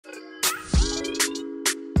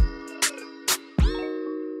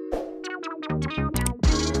These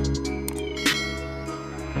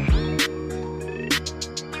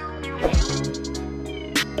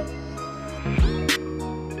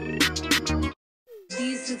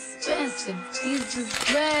expensive, these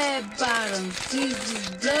is red bottoms, these is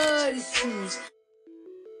bloody shoes.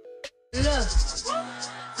 Look,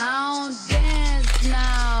 I don't dance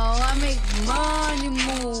now, I make money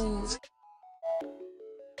move.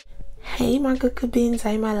 Hey my cocoa beans,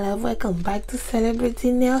 hi my love, welcome back to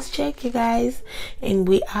Celebrity Nails Check, you guys, and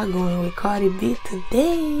we are going with Cardi B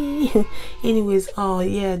today. Anyways,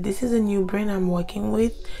 yeah, this is a new brand I'm working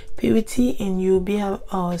with, Check-Pewete, and you'll be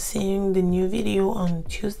seeing the new video on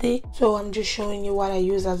Tuesday. So I'm just showing you what I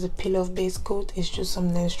use as a peel-off base coat. It's just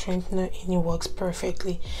some nail strengthener and it works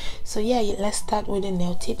perfectly. So yeah, let's start with the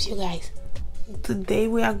nail tips, you guys. Today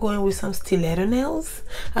we are going with some stiletto nails,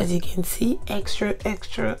 as you can see, extra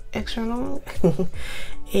long.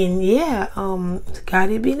 And yeah,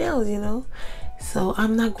 Cardi B nails, you know. So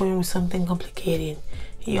I'm not going with something complicated,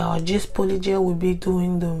 y'all. Just polygel will be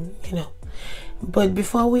doing them, you know. But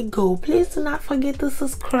before we go, please do not forget to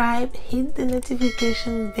subscribe, hit the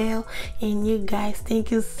notification bell, and you guys, thank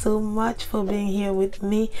you so much for being here with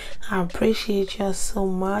me. I appreciate y'all so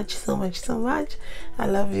much. I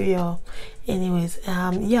love you, y'all. Anyways,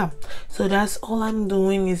 yeah, so that's all I'm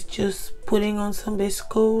doing is just putting on some base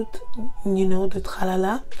coat, you know, the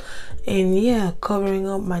tralala, and yeah, covering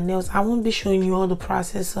up my nails. I won't be showing you all the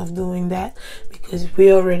process of doing that because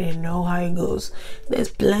we already know how it goes. There's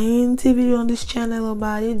plenty video on this channel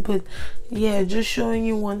about it, but yeah, just showing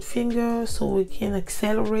you one finger so we can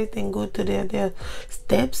accelerate and go to the other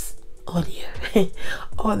steps,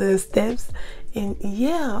 other steps. And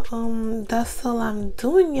yeah, that's all I'm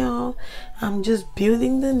doing, y'all. I'm just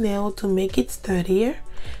building the nail to make it sturdier,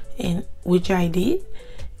 and which I did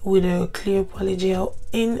with a clear polygel.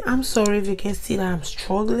 And I'm sorry if you can see that I'm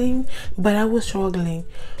struggling, but I was struggling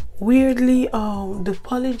weirdly. The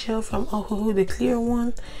polygel from the clear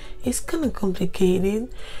one, it's kind of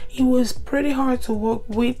complicated. It was pretty hard to work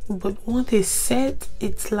with, but once it's set,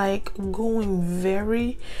 it's like going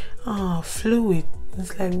very fluid.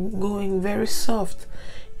 It's like going very soft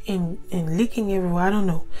and leaking everywhere. I don't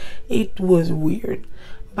know, it was weird,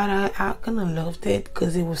 but I kind of loved it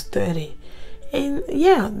because it was sturdy. And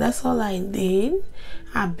yeah, that's all I did.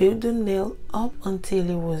 I built the nail up until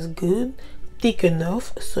it was good, thick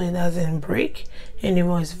enough so it doesn't break, and it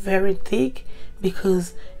was very thick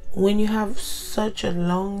because when you have such a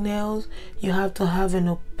long nails, you have to have an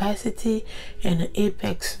opacity and an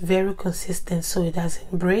apex very consistent so it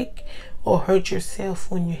doesn't break or hurt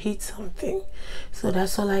yourself when you hit something. So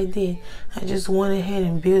that's all I did. I just went ahead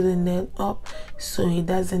and built the nail up so it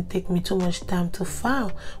doesn't take me too much time to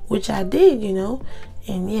file, which I did, you know.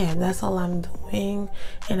 And yeah, that's all I'm doing,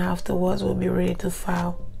 and afterwards we'll be ready to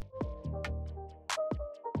file.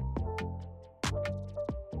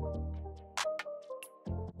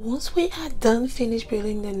 Once we are done finished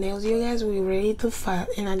building the nails, you guys, we're ready to file,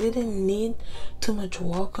 and I didn't need too much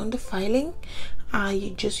work on the filing.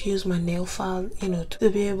 I just use my nail file, you know, to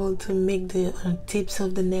be able to make the tips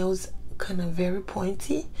of the nails kind of very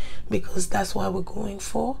pointy, because that's what we're going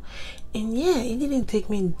for. And yeah, it didn't take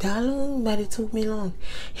me that long, but it took me long.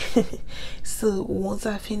 So once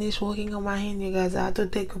I finished working on my hand, you guys, I had to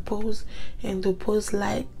take a pose, and the pose,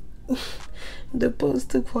 like the pose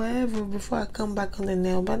took forever before I come back on the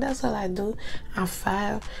nail. But that's all I do. I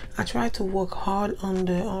file. I try to work hard on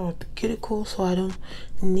the cuticle so I don't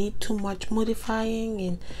need too much modifying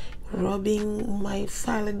and rubbing my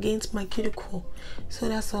file against my cuticle. So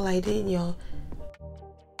that's all I did, y'all.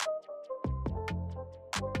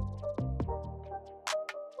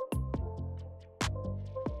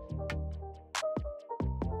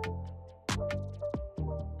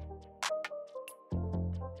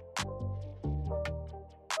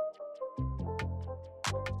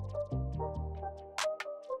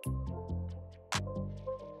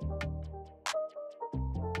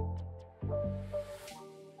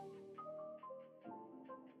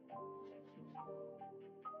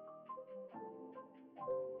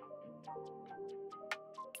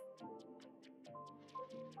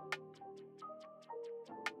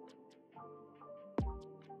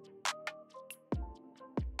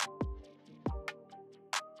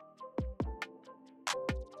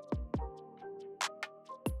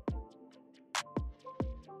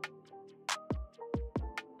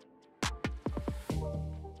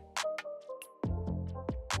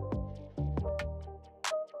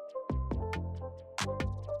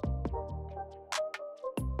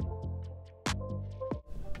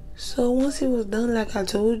 So once it was done, like I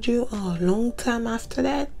told you, a long time after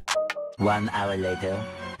that. 1 hour later,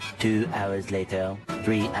 2 hours later.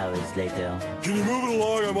 3 hours later. Can you move it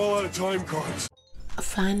along? I'm all out of time cards.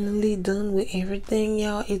 Finally done with everything,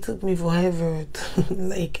 y'all. It took me forever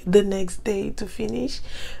like the next day to finish,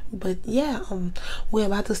 but yeah, we're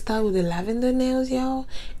about to start with the lavender nails, y'all.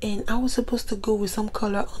 And I was supposed to go with some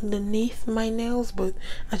color underneath my nails, but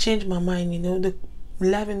I changed my mind. You know, the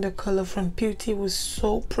lavender color from Pewete was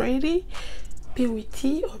so pretty.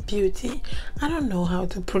 Pewete or Pewete, I don't know how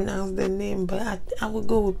to pronounce the name, but I would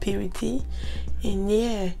go with Pewete. And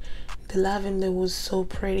yeah, the lavender was so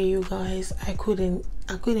pretty, you guys. I couldn't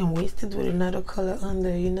waste it with another color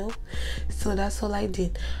under, you know. So that's all I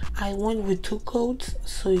did. I went with 2 coats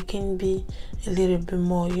so it can be a little bit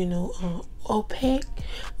more, you know, opaque.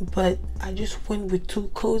 But I just went with 2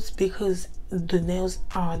 coats because the nails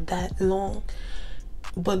are that long.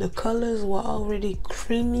 But the colors were already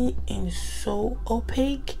creamy and so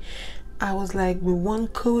opaque. I was like, with 1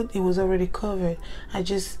 coat it was already covered. I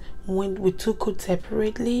just went with 2 coats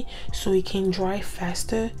separately so it can dry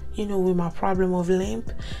faster, you know, with my problem of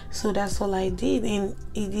lamp. So that's all I did, and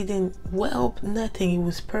it didn't whelp, nothing. It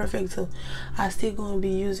was perfect. So I still gonna be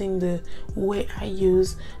using the way I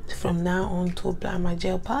use from now on to apply my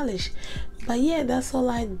gel polish. But yeah, that's all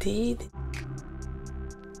I did.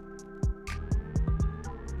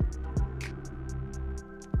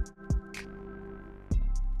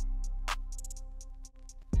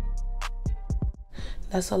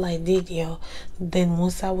 That's all I did, y'all. Then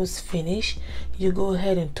once I was finished, you go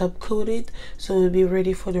ahead and top coat it so it'll be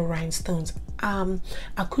ready for the rhinestones. I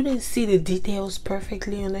couldn't see the details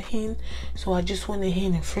perfectly on the hand, so I just went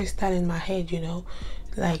ahead and freestyle in my head, you know,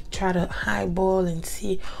 like try to highball and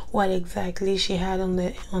see what exactly she had on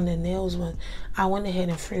the nails. But I went ahead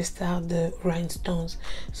and freestyled the rhinestones.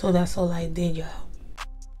 So that's all I did, y'all.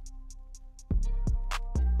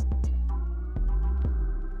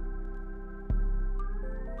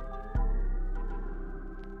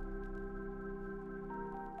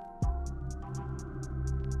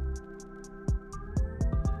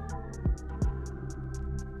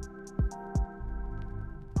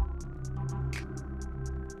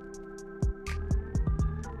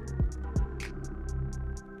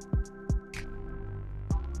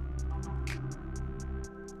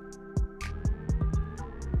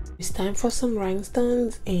 It's time for some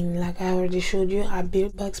rhinestones, and like I already showed you, I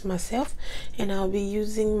built box myself, and I'll be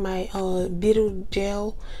using my beetle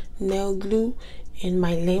gel nail glue and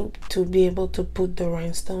my lamp to be able to put the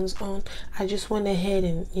rhinestones on. I just went ahead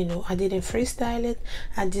and, you know, I didn't freestyle it.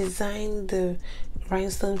 I designed the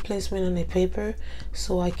rhinestone placement on the paper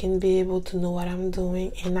so I can be able to know what I'm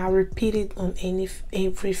doing, and I repeat it on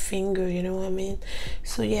every finger, you know what I mean?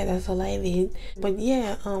 So yeah, that's all I did. But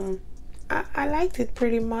yeah, I liked it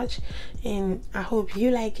pretty much, and I hope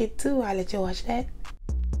you like it too. I'll let you watch that.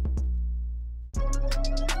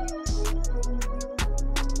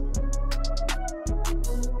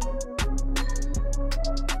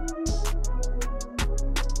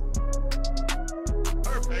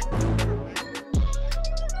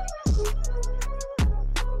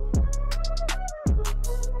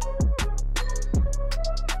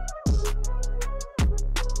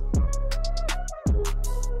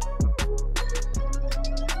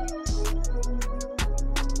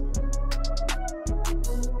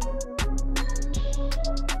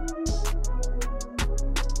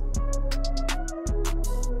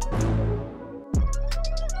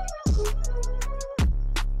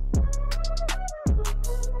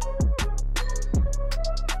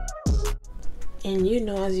 And you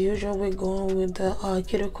know, as usual, we're going with the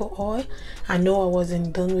cuticle oil. I know I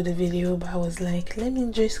wasn't done with the video, but I was like, let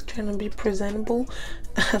me just try to be presentable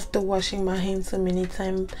after washing my hands so many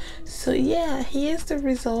times. So yeah, here's the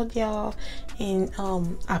result, y'all. And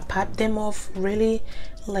I popped them off really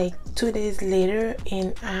like 2 days later,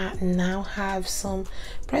 and I now have some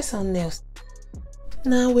press-on nails.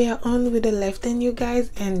 Now we are on with the left hand, you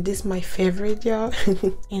guys, and this is my favorite, y'all.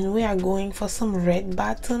 And we are going for some red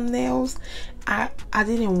bottom nails. I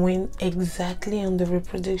didn't win exactly on the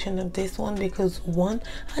reproduction of this one because 1,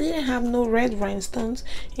 I didn't have no red rhinestones,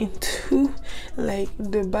 and 2, like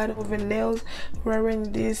the bottom of the nails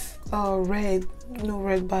wearing this no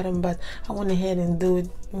red bottom. But I went ahead and do it,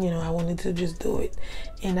 you know, I wanted to just do it.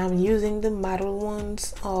 And I'm using the Model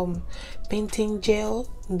Ones painting gel,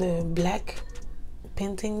 the black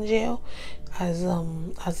painting gel, as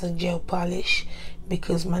a gel polish,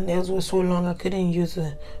 because my nails were so long I couldn't use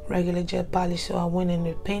a regular gel polish. So I went in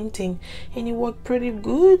the painting, and it worked pretty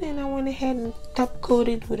good, and I went ahead and top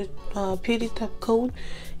coated with a Pewete top coat,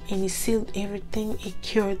 and it sealed everything. It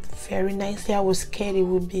cured very nicely. I was scared it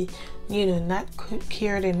would be, you know, not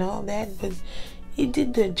cured and all that, but it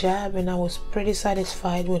did the job, and I was pretty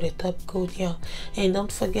satisfied with the top coat, yeah. And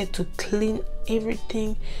don't forget to clean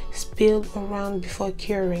everything spilled around before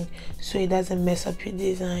curing so it doesn't mess up your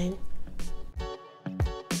design.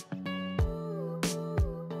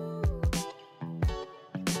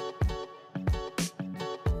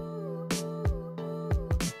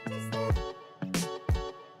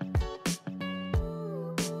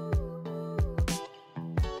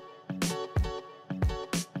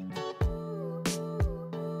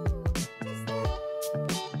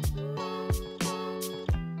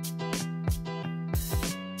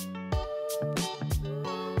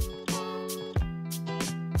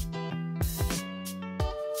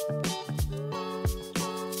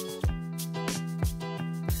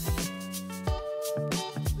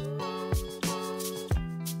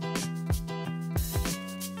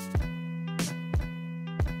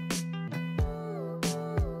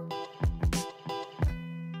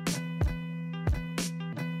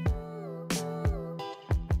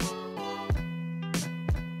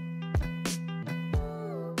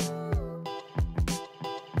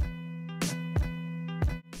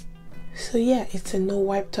 So yeah, it's a no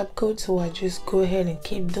wipe top coat, so I just go ahead and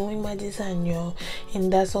keep doing my design, y'all.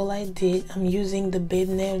 And that's all I did. I'm using the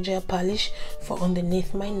Babenail gel polish for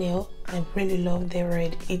underneath my nail. I really love the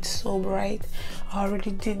red, it's so bright. I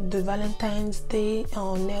already did the Valentine's Day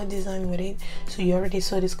nail design with it, so you already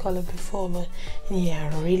saw this color before, but yeah,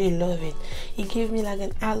 I really love it. It gave me like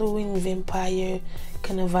an Halloween vampire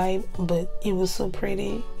kind of vibe, but it was so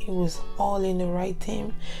pretty. It was all in the right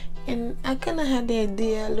theme. And I kind of had the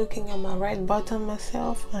idea looking at my right bottom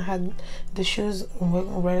myself. I had the shoes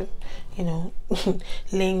where, you know,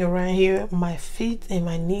 laying around here. My feet and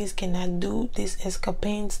my knees cannot do these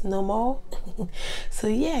escapades no more. So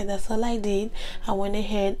yeah, that's all I did. I went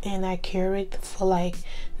ahead and I cured it for like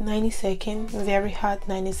 90 seconds, very hot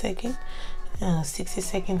 90 seconds.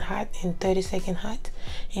 60-second hot and 30-second hot,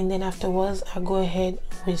 and then afterwards I go ahead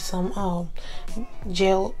with some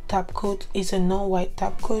gel top coat. It's a non-white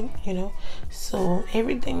top coat, you know, so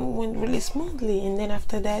everything went really smoothly. And then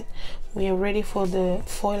after that we are ready for the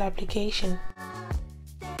foil application.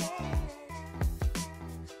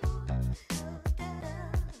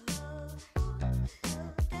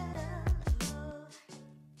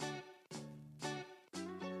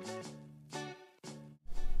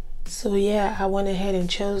 So yeah, I went ahead and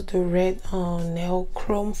chose the red nail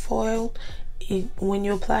chrome foil. When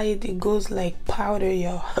you apply it, it goes like powder,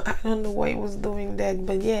 y'all. I don't know why it was doing that,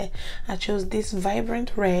 but yeah, I chose this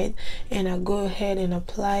vibrant red, and I go ahead and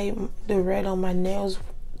apply the red on my nails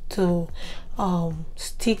to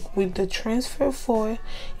stick with the transfer foil.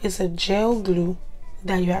 It's a gel glue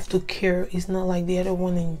that you have to cure. It's not like the other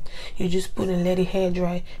one and you just put and let it hair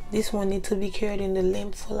dry. This one needs to be cured in the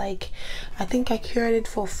lamp for like, I think I cured it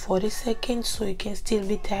for 40 seconds so it can still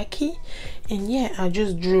be tacky. And yeah, I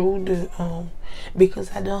just drew the because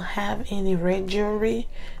I don't have any red jewelry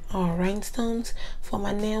or rhinestones for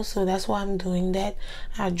my nails, so that's why I'm doing that.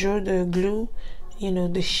 I drew the glue, you know,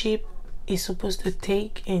 the shape is supposed to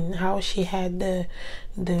take and how she had the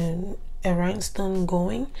rhinestone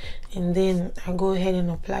going. And then I go ahead and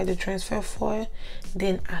apply the transfer foil.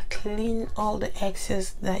 Then I clean all the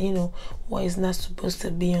excess that, you know, what is not supposed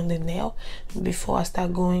to be on the nail before I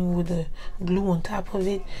start going with the glue on top of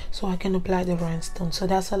it, so I can apply the rhinestone. So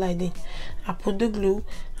that's all I did. I put the glue,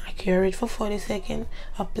 I cure it for 40 seconds,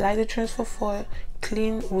 apply the transfer foil,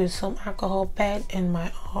 clean with some alcohol pad and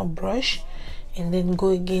my brush, and then go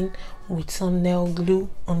again with some nail glue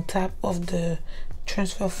on top of the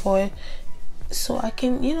transfer foil so I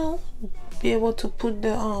can, you know, be able to put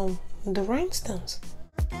the rhinestones.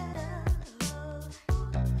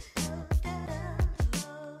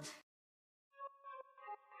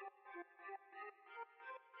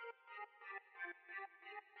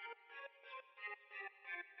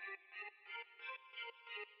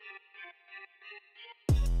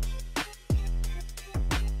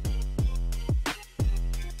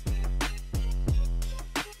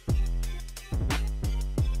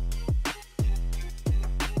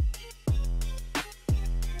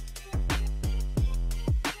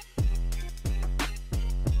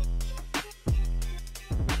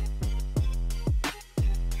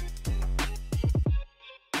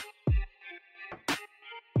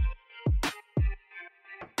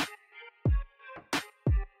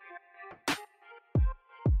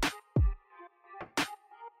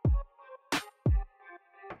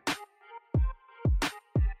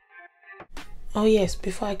 Oh yes,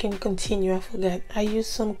 before I can continue, I forgot. I used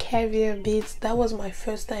some caviar beads. That was my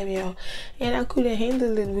first time, y'all, and I couldn't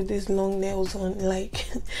handle it with these long nails on. Like,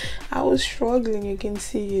 I was struggling. You can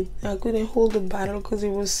see it. I couldn't hold the bottle because it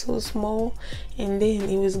was so small, and then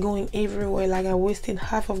it was going everywhere. Like, I wasted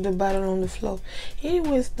half of the bottle on the floor.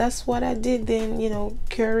 Anyways, that's what I did. Then, you know,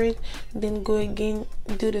 cure it. Then go again,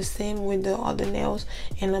 do the same with the other nails,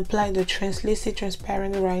 and apply the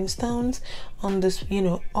transparent rhinestones on this, you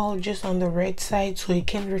know, all just on the red side, so it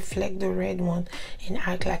can reflect the red one and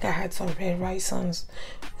act like I had some red rhinestones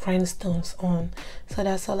on. So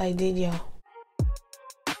that's all I did, y'all.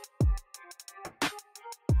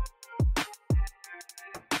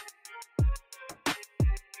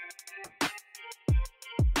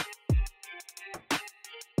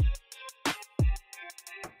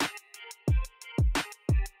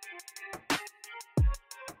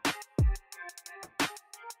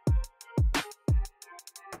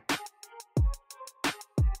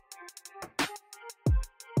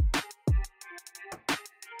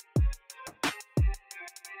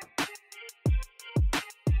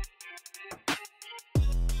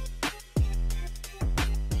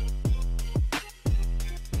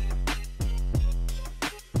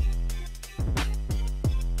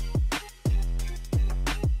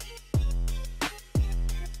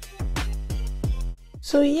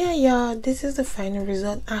 So yeah, y'all, this is the final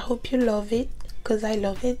result. I hope you love it, because I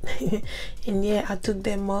love it. And yeah, I took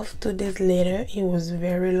them off 2 days later. It was a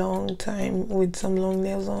very long time with some long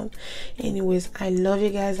nails on. Anyways, I love you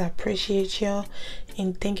guys. I appreciate y'all,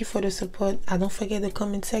 and thank you for the support. Don't forget the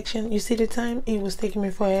comment section. You see the time? It was taking me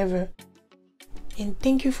forever. And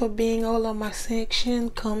thank you for being all on my section,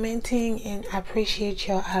 commenting, and I appreciate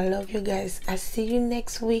y'all. I love you guys. I see you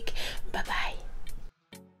next week. Bye bye.